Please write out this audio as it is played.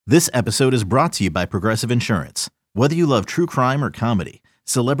This episode is brought to you by Progressive Insurance. Whether you love true crime or comedy,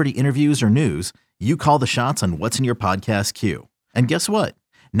 celebrity interviews or news, you call the shots on what's in your podcast queue. And guess what?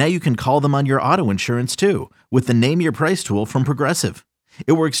 Now you can call them on your auto insurance too with the Name Your Price tool from Progressive.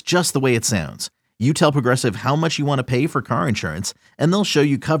 It works just the way it sounds. You tell Progressive how much you want to pay for car insurance, and they'll show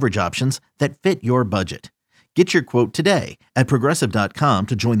you coverage options that fit your budget. Get your quote today at Progressive.com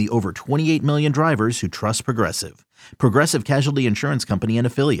to join the over 28 million drivers who trust Progressive. Progressive Casualty Insurance Company and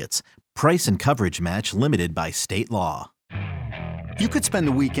Affiliates. Price and coverage match limited by state law. You could spend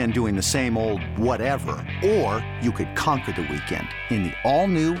the weekend doing the same old whatever, or you could conquer the weekend in the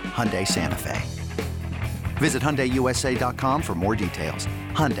all-new Hyundai Santa Fe. Visit HyundaiUSA.com for more details.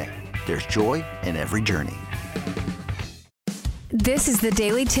 Hyundai, there's joy in every journey. This is the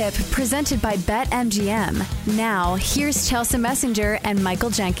Daily Tip presented by BetMGM. Now, here's Chelsea Messenger and Michael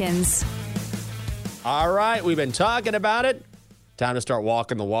Jenkins. All right, we've been talking about it. Time to start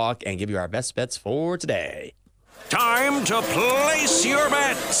walking the walk and give you our best bets for today. Time to place your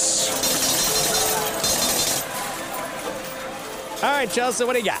bets. All right, Chelsea,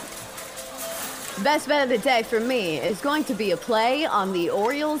 what do you got? Best bet of the day for me is going to be a play on the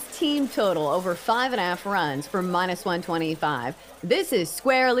Orioles team total over 5.5 runs for -125. This is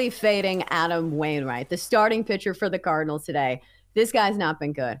squarely fading Adam Wainwright, the starting pitcher for the Cardinals today. This guy's not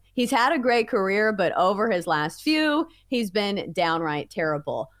been good. He's had a great career, but over his last few, he's been downright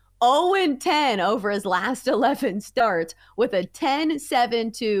terrible. 0-10 over his last 11 starts with a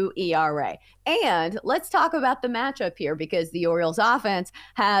 10.72 ERA. And let's talk about the matchup here because the Orioles offense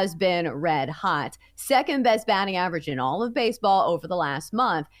has been red hot. Second best batting average in all of baseball over the last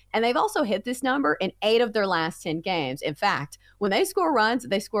month. And they've also hit this number in 8 of their last 10 games. In fact, when they score runs,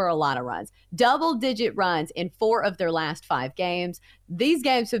 they score a lot of runs. Double-digit runs in 4 of their last 5 games. These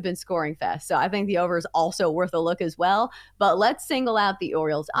games have been scoring fast, so I think the over is also worth a look as well. But let's single out the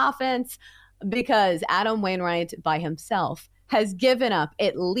Orioles offense because Adam Wainwright by himself has given up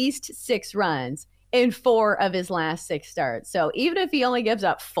at least 6 runs in 4 of his last 6 starts. So even if he only gives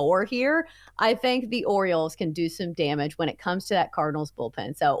up 4 here, I think the Orioles can do some damage when it comes to that Cardinals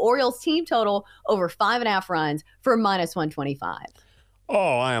bullpen. So Orioles team total over 5.5 runs for -125.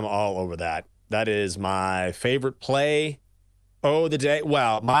 Oh, I am all over that. That is my favorite play the day.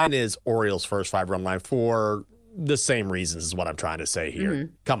 Well, mine is Orioles first 5-run line for the same reasons is what I'm trying to say here.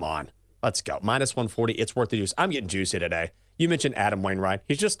 Mm-hmm. Come on. Let's go. -140. It's worth the juice. I'm getting juicy today. You mentioned Adam Wainwright.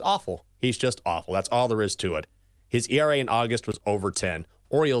 He's just awful. He's just awful. That's all there is to it. His ERA in August was over 10.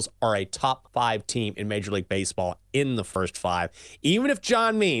 Orioles are a top 5 team in Major League Baseball in the first 5. Even if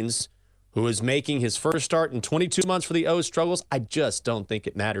John Means, who is making his first start in 22 months for the O's, struggles, I just don't think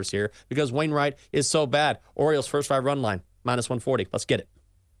it matters here because Wainwright is so bad. Orioles first 5-run line, -140. Let's get it.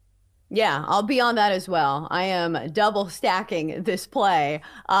 Yeah, I'll be on that as well. I am double stacking this play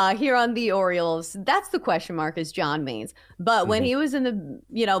here on the Orioles. That's the question mark is John Means. But when he was in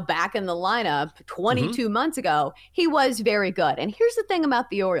the, back in the lineup 22 months ago, he was very good. And here's the thing about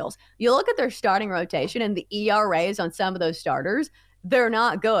the Orioles. You look at their starting rotation and the ERAs on some of those starters, they're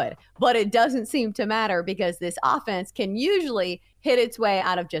not good. But it doesn't seem to matter because this offense can usually hit its way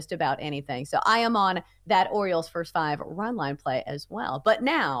out of just about anything. So I am on that Orioles first 5-run line play as well. But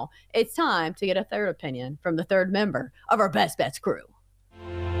now it's time to get a third opinion from the third member of our Best Bets crew.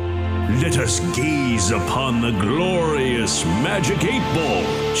 Let us gaze upon the glorious magic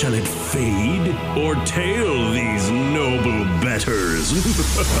 8-ball. Shall it fade or tail these noble betters?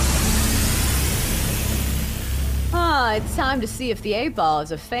 It's time to see if the 8-ball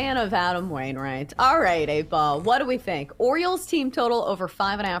is a fan of Adam Wainwright. All right, 8-ball, what do we think? Orioles team total over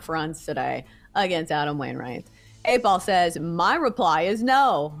 5.5 runs today against Adam Wainwright. 8-ball says, my reply is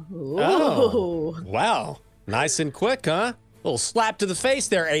no. Ooh. Oh, wow. Nice and quick, huh? Little slap to the face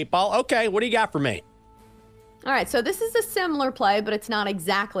there, 8-ball. Okay, what do you got for me? All right, so this is a similar play, but it's not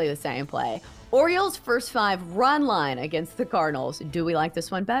exactly the same play. Orioles first 5-run line against the Cardinals. Do we like this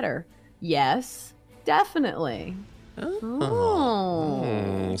one better? Yes, definitely.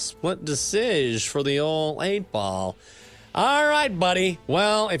 Split decision for the old 8-ball. All right, buddy.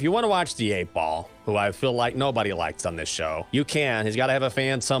 Well, if you want to watch the 8-ball, who I feel like nobody likes on this show, you can. He's got to have a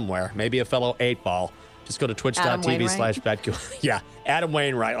fan somewhere, maybe a fellow 8-ball. Just go to twitch.tv/BetQL. Yeah, Adam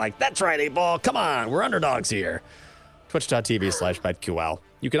Wainwright. Like, that's right, 8-ball. Come on, we're underdogs here. Twitch.tv/BetQL.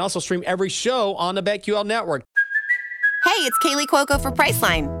 You can also stream every show on the BetQL network. Hey, it's Kaylee Cuoco for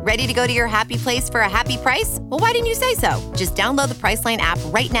Priceline. Ready to go to your happy place for a happy price? Well, why didn't you say so? Just download the Priceline app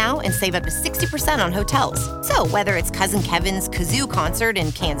right now and save up to 60% on hotels. So whether it's Cousin Kevin's Kazoo Concert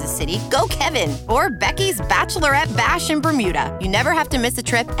in Kansas City, go Kevin, or Becky's Bachelorette Bash in Bermuda, you never have to miss a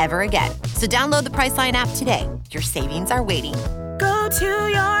trip ever again. So download the Priceline app today. Your savings are waiting. Go to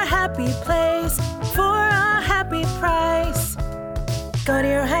your happy place for a happy price. Go to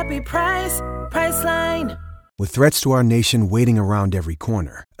your happy price, Priceline. With threats to our nation waiting around every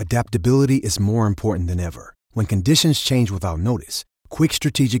corner, adaptability is more important than ever. When conditions change without notice, quick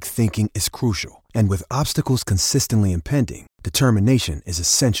strategic thinking is crucial. And with obstacles consistently impending, determination is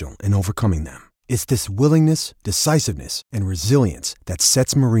essential in overcoming them. It's this willingness, decisiveness, and resilience that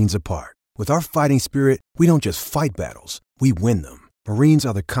sets Marines apart. With our fighting spirit, we don't just fight battles, we win them. Marines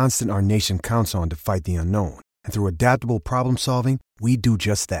are the constant our nation counts on to fight the unknown. And through adaptable problem solving, we do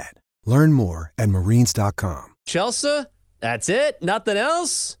just that. Learn more at marines.com. Chelsea, that's it? Nothing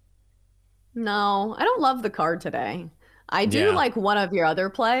else? No, I don't love the card today. I do like one of your other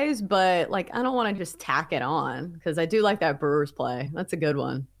plays, but I don't want to just tack it on because I do like that Brewers play. That's a good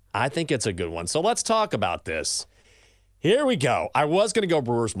one. I think it's a good one. So let's talk about this. Here we go. I was going to go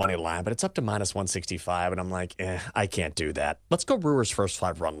Brewers money line, but it's up to minus 165, and I'm like, I can't do that. Let's go Brewers first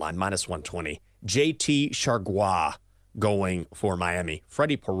 5 run line, minus 120. JT Chargois going for Miami.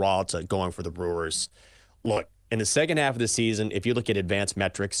 Freddie Peralta going for the Brewers. Look, in the second half of the season, if you look at advanced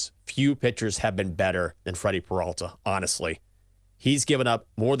metrics, few pitchers have been better than Freddie Peralta, honestly. He's given up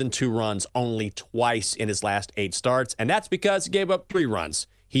more than 2 runs only twice in his last 8 starts, and that's because he gave up 3 runs.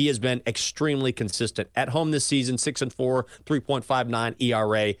 He has been extremely consistent. At home this season, 6-4, 3.59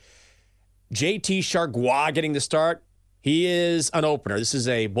 ERA. JT Chargois getting the start. He is an opener. This is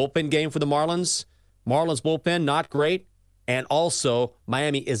a bullpen game for the Marlins. Marlins bullpen, not great. And also,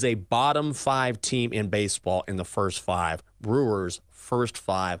 Miami is a bottom 5 team in baseball in the first 5. Brewers, first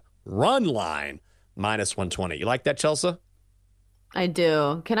 5 run line, minus 120. You like that, Chelsea? I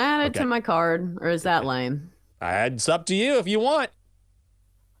do. Can I add it to my card, or is that lame? It's up to you if you want.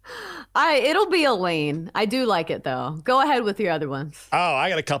 It'll be a lean. I do like it, though. Go ahead with your other ones. Oh, I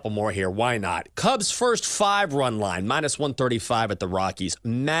got a couple more here. Why not? Cubs first 5 run line, minus 135 at the Rockies.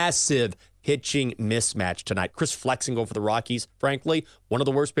 Massive pitching mismatch tonight. Chris Flexen go for the Rockies, frankly, one of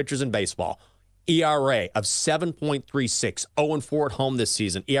the worst pitchers in baseball. ERA of 7.36, 0-4 at home this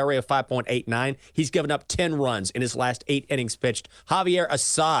season. ERA of 5.89. He's given up 10 runs in his last 8 innings pitched. Javier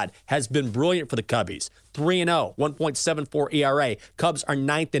Assad has been brilliant for the Cubbies. 3-0, 1.74 ERA. Cubs are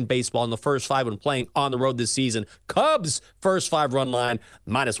 9th in baseball in the first 5 when playing on the road this season. Cubs first 5 run line,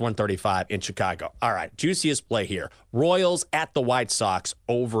 minus 135 in Chicago. All right, juiciest play here. Royals at the White Sox,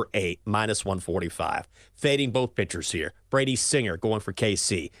 over 8, minus 145. Fading both pitchers here. Brady Singer going for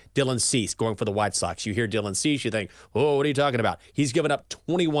KC. Dylan Cease going for the White Sox. You hear Dylan Cease, you think, oh, what are you talking about? He's given up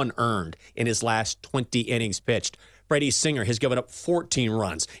 21 earned in his last 20 innings pitched. Brady Singer has given up 14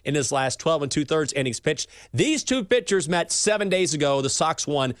 runs in his last 12 2/3 innings pitched. These two pitchers met 7 days ago. The Sox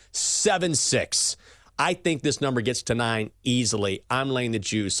won 7-6. I think this number gets to 9 easily. I'm laying the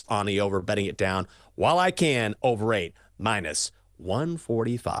juice on the over, betting it down while I can, over 8, minus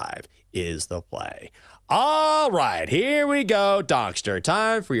 145 is the play. All right, here we go, Donkster.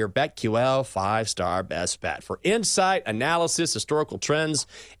 Time for your BetQL 5-star best bet. For insight, analysis, historical trends,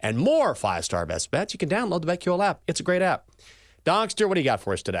 and more 5-star best bets, you can download the BetQL app. It's a great app. Donkster, what do you got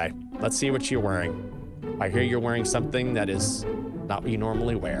for us today? Let's see what you're wearing. I hear you're wearing something that is not what you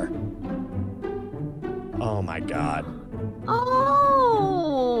normally wear. Oh, my God. Oh!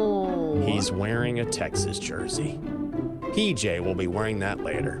 He's wearing a Texas jersey. PJ will be wearing that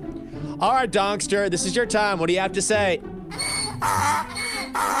later. All right, Donkster, this is your time. What do you have to say?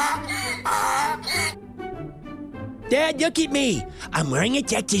 Dad, look at me. I'm wearing a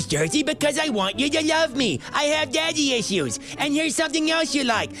Texas jersey because I want you to love me. I have daddy issues. And here's something else you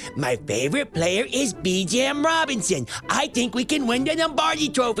like. My favorite player is B.J. Robinson. I think we can win the Lombardi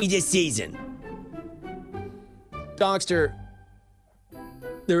Trophy this season. Donkster,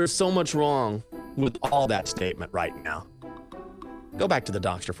 there is so much wrong with all that statement right now. Go back to the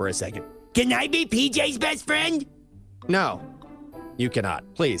Donkster for a second. Can I be PJ's best friend? No, you cannot.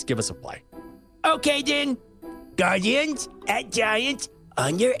 Please, give us a play. Okay, then. Guardians at Giants,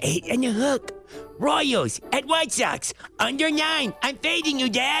 under 8 and a hook. Royals at White Sox, under 9. I'm fading you,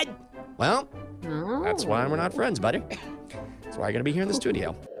 Dad. Well, that's why we're not friends, buddy. That's why you're going to be here in the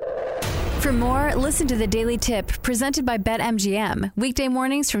studio. For more, listen to the Daily Tip presented by BetMGM. Weekday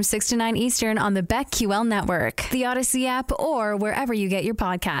mornings from 6 to 9 Eastern on the BetQL network, the Odyssey app, or wherever you get your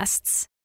podcasts.